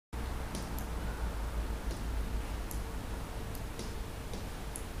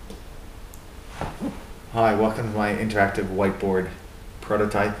Hi, welcome to my interactive whiteboard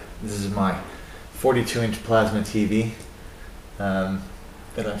prototype. This is my 42-inch plasma TV that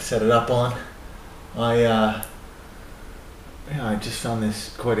I've set it up on. I just found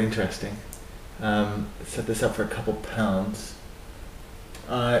this quite interesting. Set this up for a couple pounds.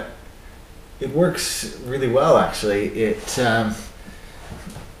 It works really well, actually. It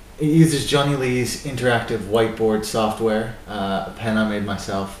uses Johnny Lee's interactive whiteboard software, a pen I made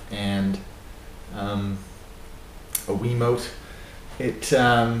myself, and a wiimote. It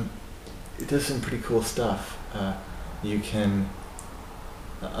does some pretty cool stuff. You can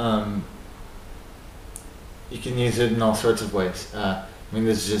use it in all sorts of ways. I mean,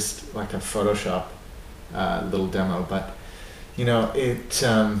 this is just like a Photoshop little demo, but you know, it's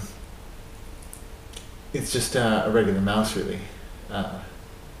just a regular mouse, really.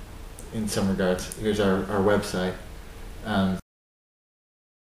 In some regards. Here's our website.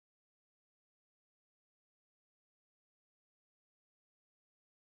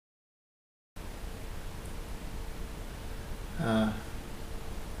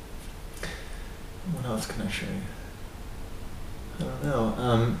 What else can I show you? I don't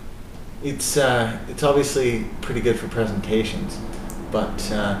know. It's obviously pretty good for presentations,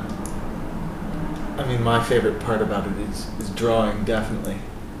 but I mean, my favorite part about it is drawing, definitely.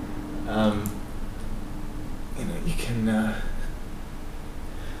 You know, you can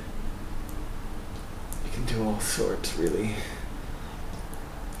do all sorts, really.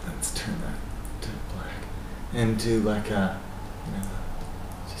 Let's turn that to black and do like you know,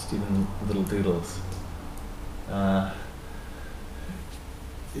 just even little doodles. But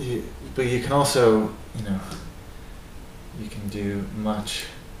you can also, you know, you can do much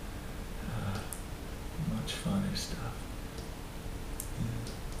funner stuff.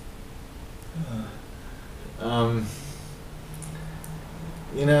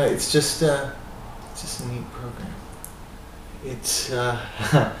 You know, it's just a neat program. It's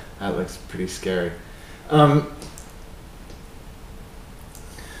that looks pretty scary.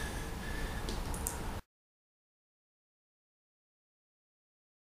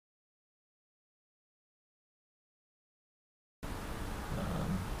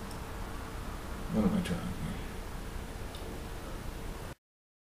 What am I drawing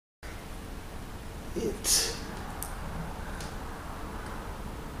here? It's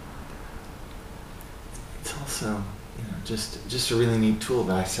also, you know, just a really neat tool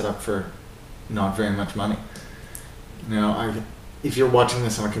that I set up for not very much money. You know, if you're watching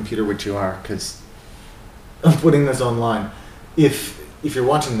this on a computer, which you are, because I'm putting this online, if you're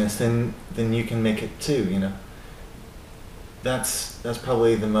watching this, then you can make it too. You know, that's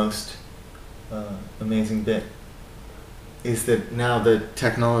probably the most amazing bit, is that now the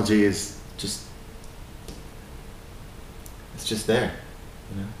technology is just there,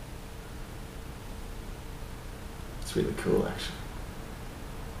 you know. It's really cool, actually.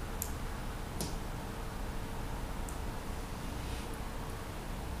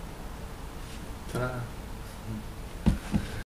 Ta-da.